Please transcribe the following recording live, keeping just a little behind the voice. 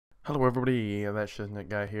Hello everybody,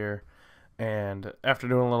 ThatShizNickGuy here, and after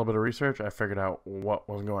doing a little bit of research, I figured out what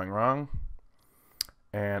was going wrong,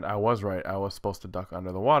 and I was right. I was supposed to duck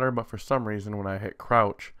under the water, but for some reason when I hit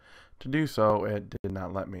crouch to do so, it did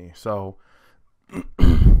not let me. So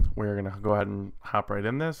we're going to go ahead and hop right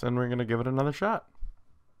in this, and we're going to give it another shot.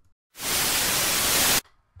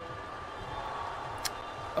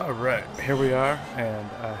 Alright, here we are, and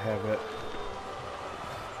I have it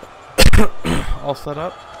all set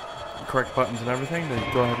up. Correct buttons and everything, then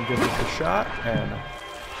go ahead and give this a shot and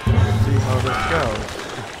see how this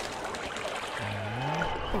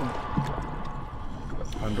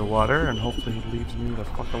goes. Underwater, and hopefully he leaves me the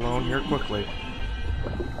fuck alone here quickly.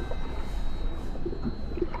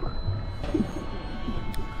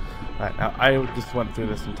 Alright, now I just went through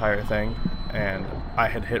this entire thing and I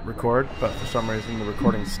had hit record, but for some reason the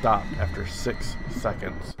recording stopped after 6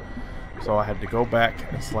 seconds. So I had to go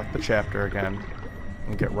back and select the chapter again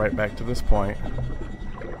and get right back to this point,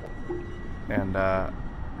 and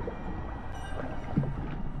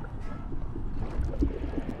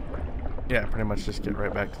yeah, pretty much just get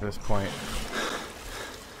right back to this point.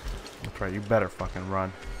 That's right, you better fucking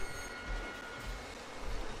run.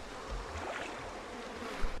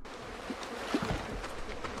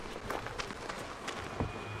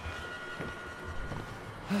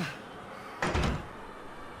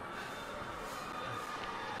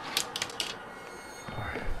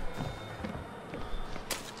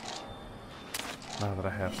 Now that I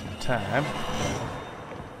have some time.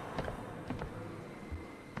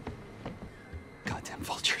 Goddamn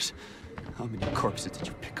vultures. How many corpses did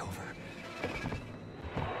you pick over?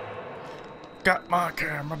 Got my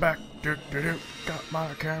camera back, do-do-do. Got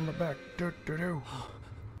my camera back, do-do-do.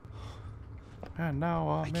 And now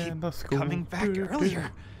I'm in the school. Coming back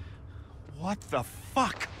earlier. What the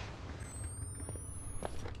fuck?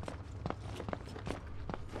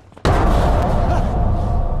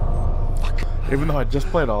 Even though I just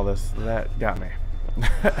played all this, that got me.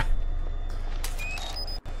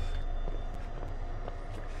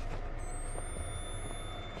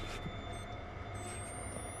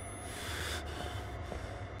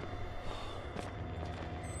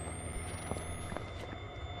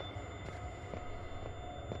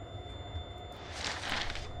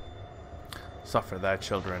 Suffer thy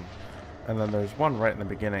children. And then there's one right in the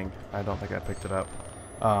beginning. I don't think I picked it up.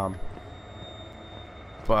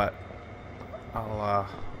 But I'll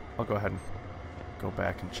go ahead and go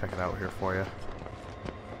back and check it out here for you.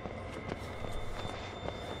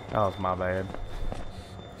 That was my bad.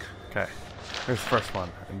 Okay, here's the first one.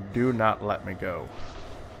 And do not let me go.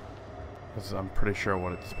 This is, I'm pretty sure,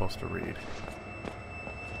 what it's supposed to read.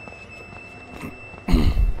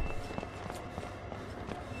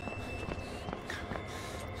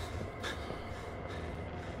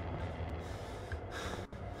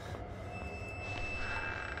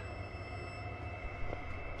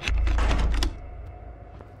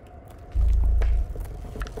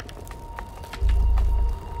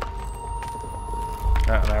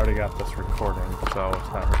 And I already got this recording, so it's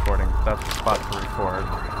not recording. That's the spot to record.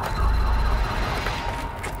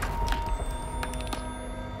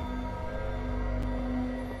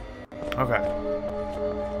 Okay.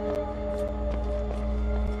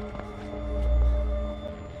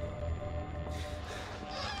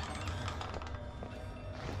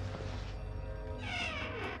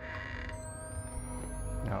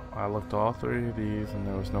 Now, I looked at all 3 of these and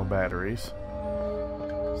there was no batteries.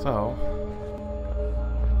 So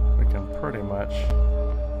can pretty much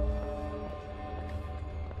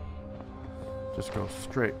just go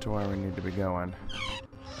straight to where we need to be going.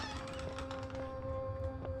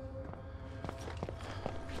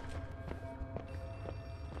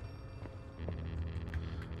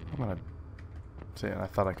 I'm gonna see, and I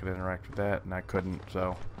thought I could interact with that and I couldn't,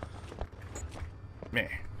 so meh.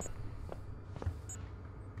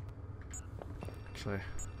 Actually,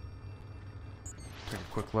 take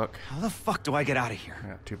a quick look. How the fuck do I get out of here? I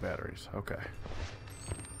got 2 batteries. Okay.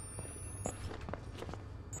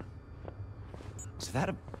 Is that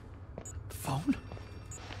a phone?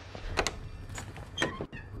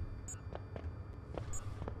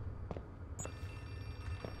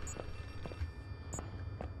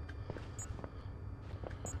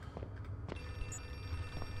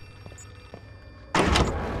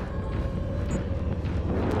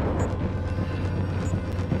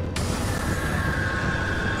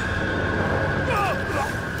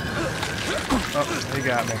 Oh, he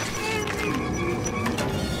got me.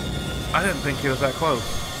 I didn't think he was that close.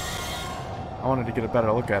 I wanted to get a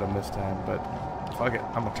better look at him this time, but fuck it,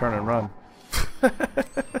 I'm gonna turn and run.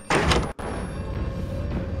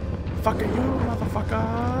 Fuck you,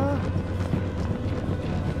 motherfucker!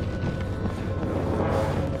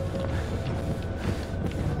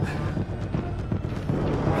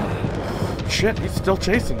 shit, he's still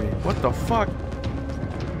chasing me. What the fuck?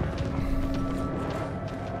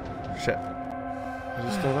 Shit. Is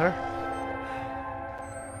he still there?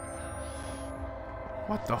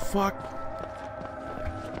 What the fuck?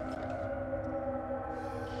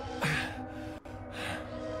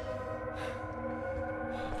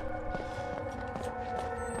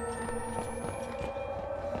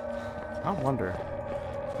 I wonder.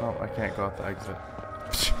 Oh, I can't go out the exit.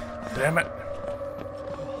 Damn it.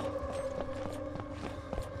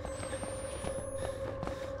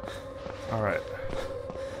 All right.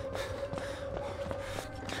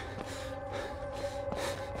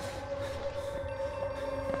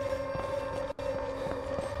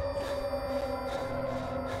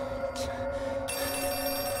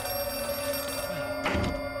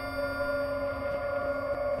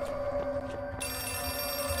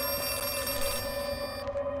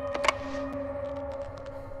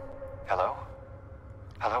 Hello?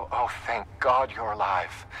 Hello? Oh, thank God you're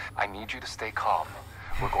alive. I need you to stay calm.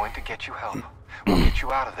 We're going to get you help. We'll get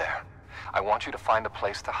you out of there. I want you to find a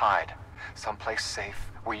place to hide. Someplace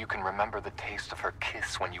safe where you can remember the taste of her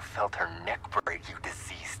kiss when you felt her neck break, you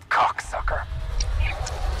diseased cocksucker.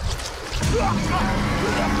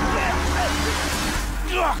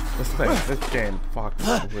 This game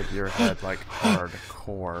fucks with your head like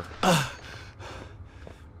hardcore.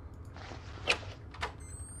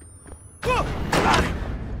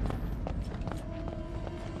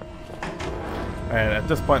 And at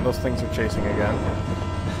this point, those things are chasing again.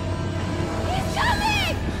 He's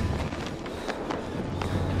coming!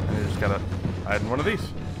 And you just gotta hide in one of these.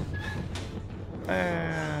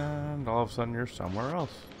 And all of a sudden, you're somewhere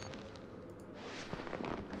else.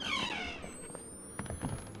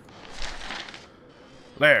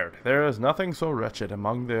 Laird, there is nothing so wretched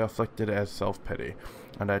among the afflicted as self-pity,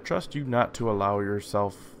 and I trust you not to allow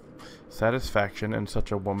yourself satisfaction in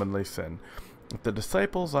such a womanly sin. If the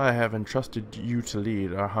disciples I have entrusted you to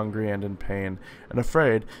lead are hungry and in pain, and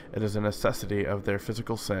afraid it is a necessity of their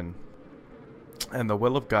physical sin, and the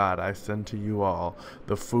will of God, I send to you all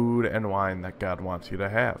the food and wine that God wants you to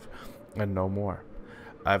have, and no more.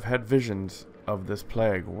 I've had visions of this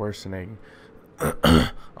plague worsening,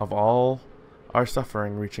 of all our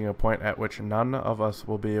suffering reaching a point at which none of us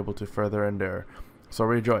will be able to further endure. So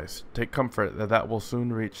rejoice, take comfort that will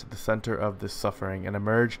soon reach the center of this suffering and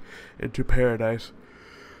emerge into paradise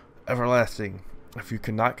everlasting. If you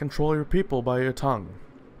cannot control your people by your tongue,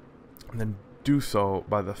 then do so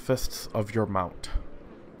by the fists of your mount.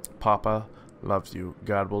 Papa loves you.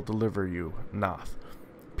 God will deliver you. Noth.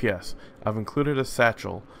 P.S. I've included a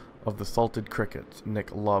satchel of the salted crickets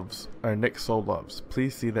Nick so loves.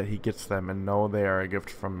 Please see that he gets them and know they are a gift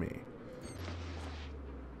from me.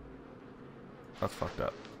 That's fucked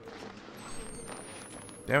up.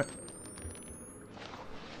 Damn it.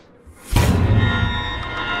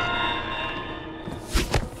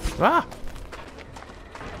 Ah!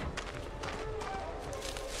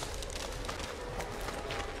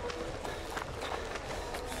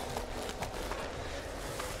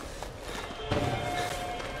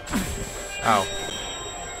 Ow.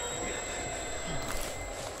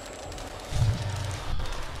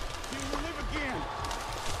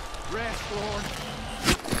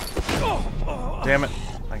 Damn it.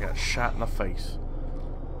 I got shot in the face.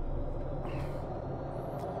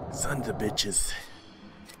 Sons of bitches.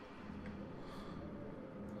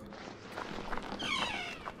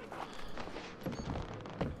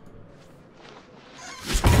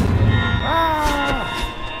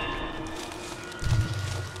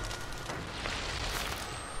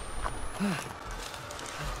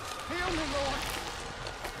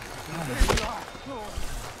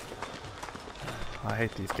 I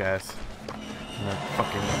hate these guys. And their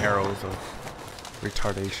fucking arrows of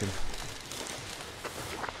retardation.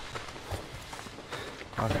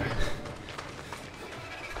 Okay.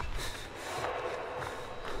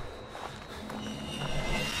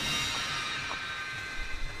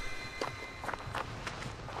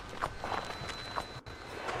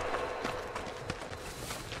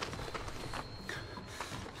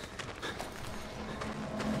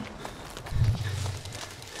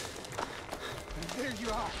 There you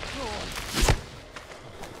are, Lord.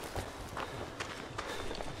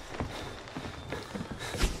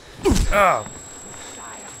 Oh.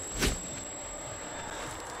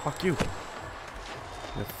 Fuck you.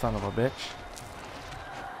 You son of a bitch.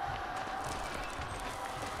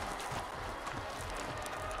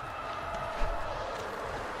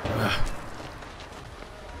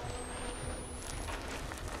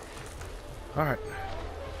 Alright.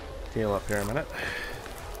 Heal up here a minute.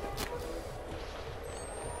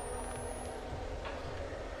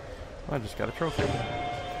 I just got a trophy.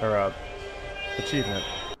 Or achievement.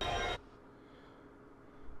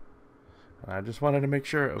 And I just wanted to make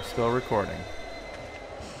sure it was still recording.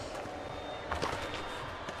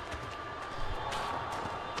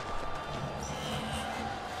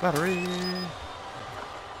 Battery.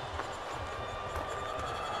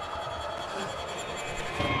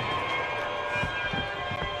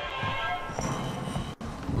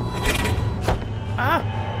 Ah!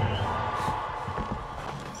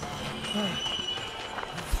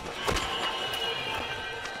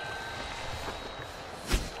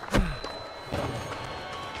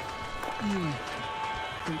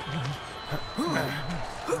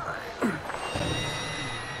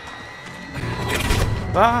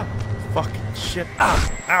 Ah! Fucking shit.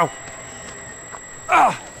 Ah! Ow!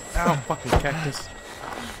 Ah! Ow, fucking cactus.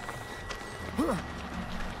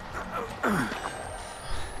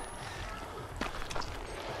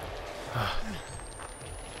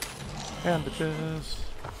 Bandages.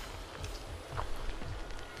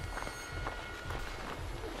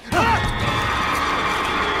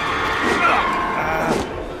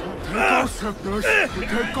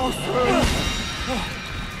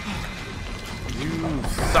 You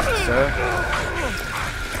suck, sir.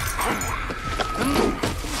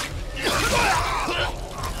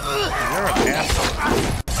 You're an asshole.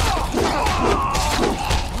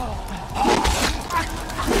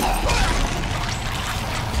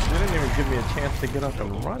 You didn't even give me a chance to get up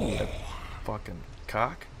and run, you fucking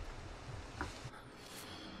cock.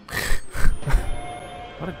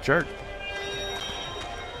 What a jerk.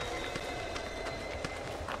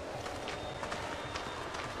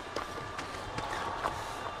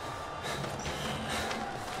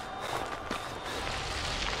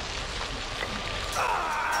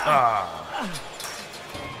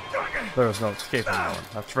 There was no escaping that one.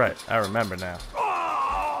 That's right. I remember now.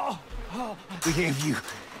 We have you.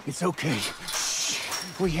 It's okay.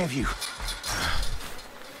 We have you.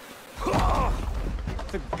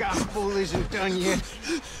 The gospel isn't done yet.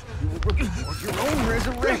 You will report your own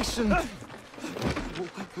resurrection. You will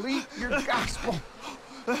complete your gospel.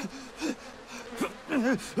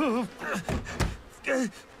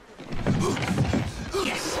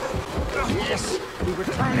 Yes. Yes. We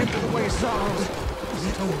return him to the way of sorrows.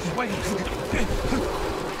 Wait.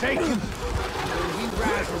 Take him. When he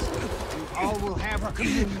rises, we all will have our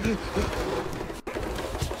communion.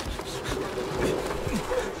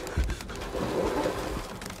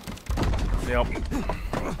 Yep.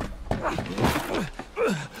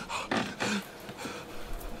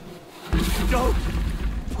 Don't!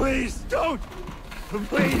 Please don't!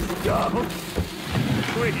 Please don't!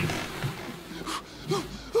 Please!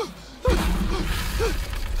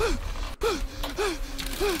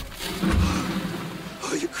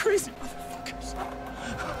 Oh, you crazy motherfuckers!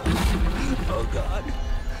 Oh, God!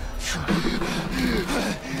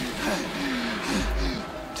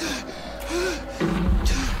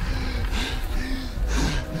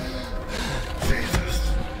 Jesus.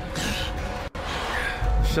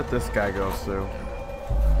 Shit this guy goes through.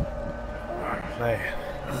 Man.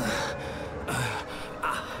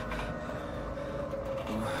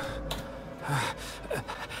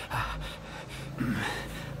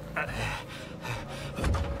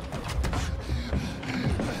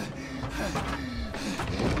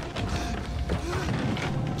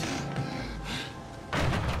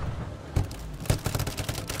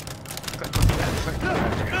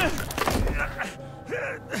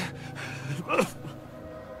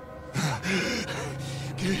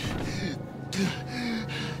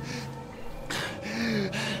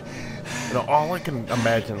 You know, all I can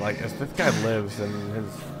imagine, like, is this guy lives and his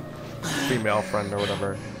female friend or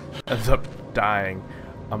whatever ends up dying.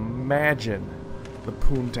 Imagine the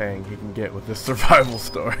poontang he can get with this survival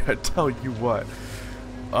story. I tell you what.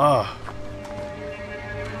 Ugh.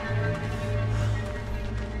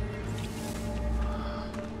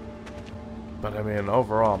 But I mean,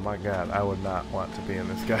 overall, my God, I would not want to be in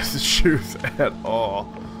this guy's shoes at all.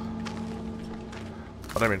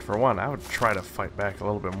 But I mean, for one, I would try to fight back a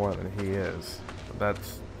little bit more than he is. But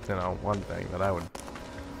that's, you know, one thing that I would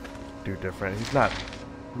do different. He's not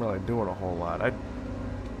really doing a whole lot.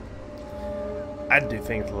 I'd do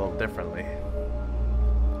things a little differently.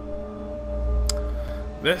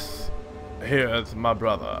 This here is my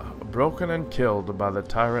brother, broken and killed by the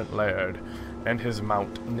tyrant Laird and his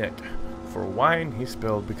mount Nick. For wine he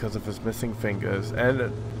spilled because of his missing fingers,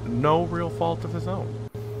 and no real fault of his own.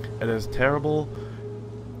 It is terrible,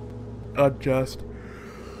 unjust,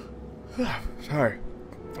 sorry,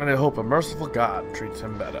 and I hope a merciful God treats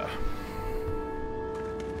him better.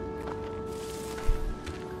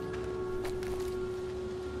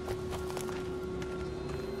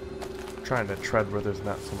 trying to tread where there's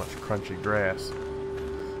not so much crunchy grass.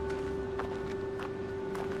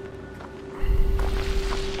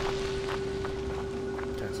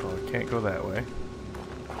 Okay, so I can't go that way.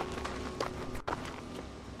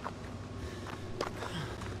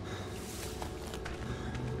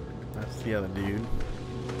 That's the other dude.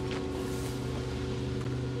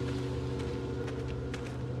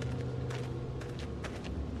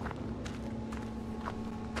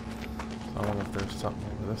 I wonder if there's something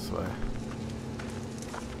over this way.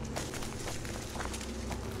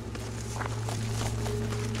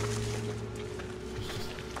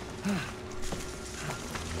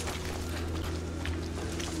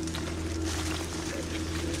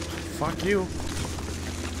 Fuck you.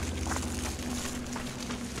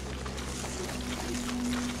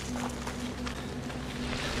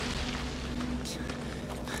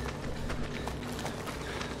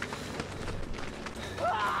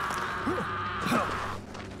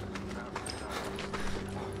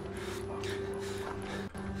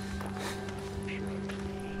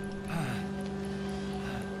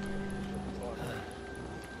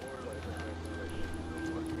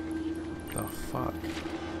 The fuck?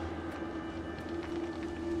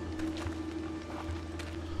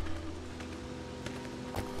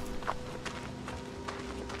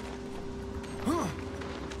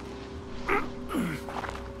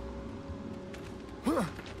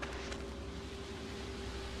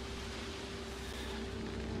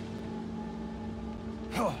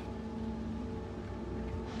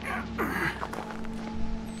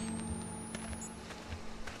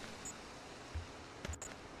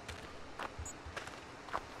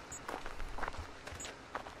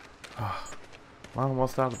 I'm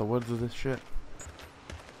almost out of the woods of this shit.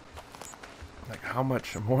 Like, how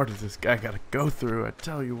much more does this guy gotta go through? I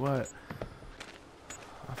tell you what.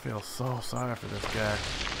 I feel so sorry for this guy.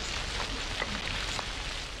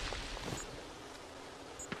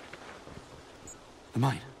 The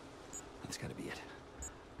mine. That's gotta be it.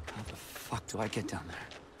 How the fuck do I get down there?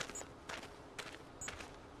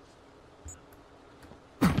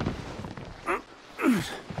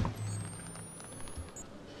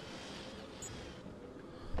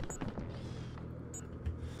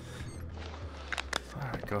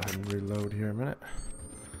 Alright, go ahead and reload here a minute.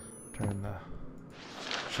 Turn the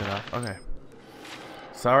shit off. Okay.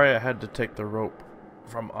 Sorry I had to take the rope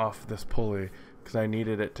from off this pulley because I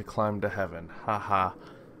needed it to climb to heaven. Haha.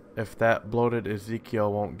 If that bloated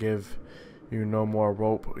Ezekiel won't give you no more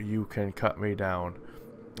rope, you can cut me down.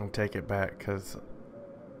 And take it back because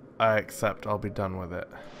I accept I'll be done with it.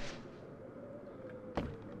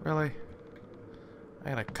 Really? I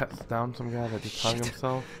gotta cut down some guy that just hung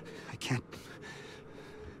himself? I can't.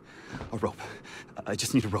 A rope. I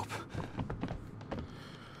just need a rope.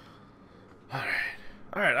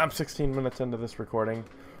 Alright, I'm 16 minutes into this recording.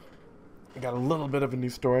 I got a little bit of a new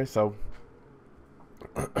story, so...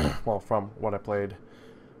 well, from what I played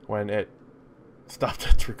when it stopped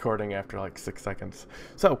its recording after like 6 seconds.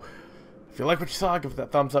 So, if you like what you saw, give it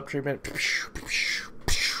that thumbs up treatment.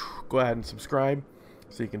 Go ahead and subscribe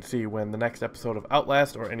so you can see when the next episode of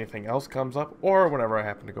Outlast or anything else comes up, or whenever I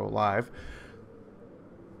happen to go live.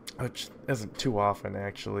 Which isn't too often,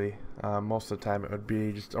 actually. Most of the time it would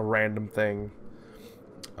be just a random thing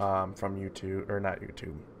from YouTube, or not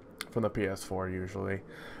YouTube, from the PS4 usually.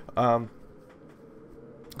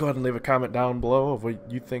 Go ahead and leave a comment down below of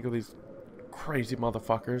what you think of these crazy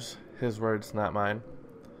motherfuckers. His words, not mine.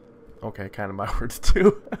 Okay, kind of my words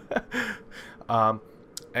too.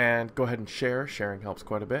 And go ahead and share. Sharing helps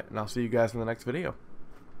quite a bit. And I'll see you guys in the next video.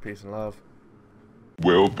 Peace and love.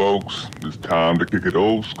 Well, folks, it's time to kick it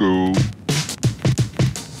old school.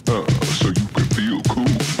 So you can feel cool.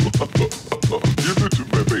 Give it to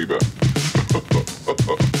me, baby.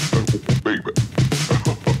 Baby.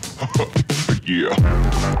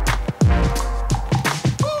 Yeah.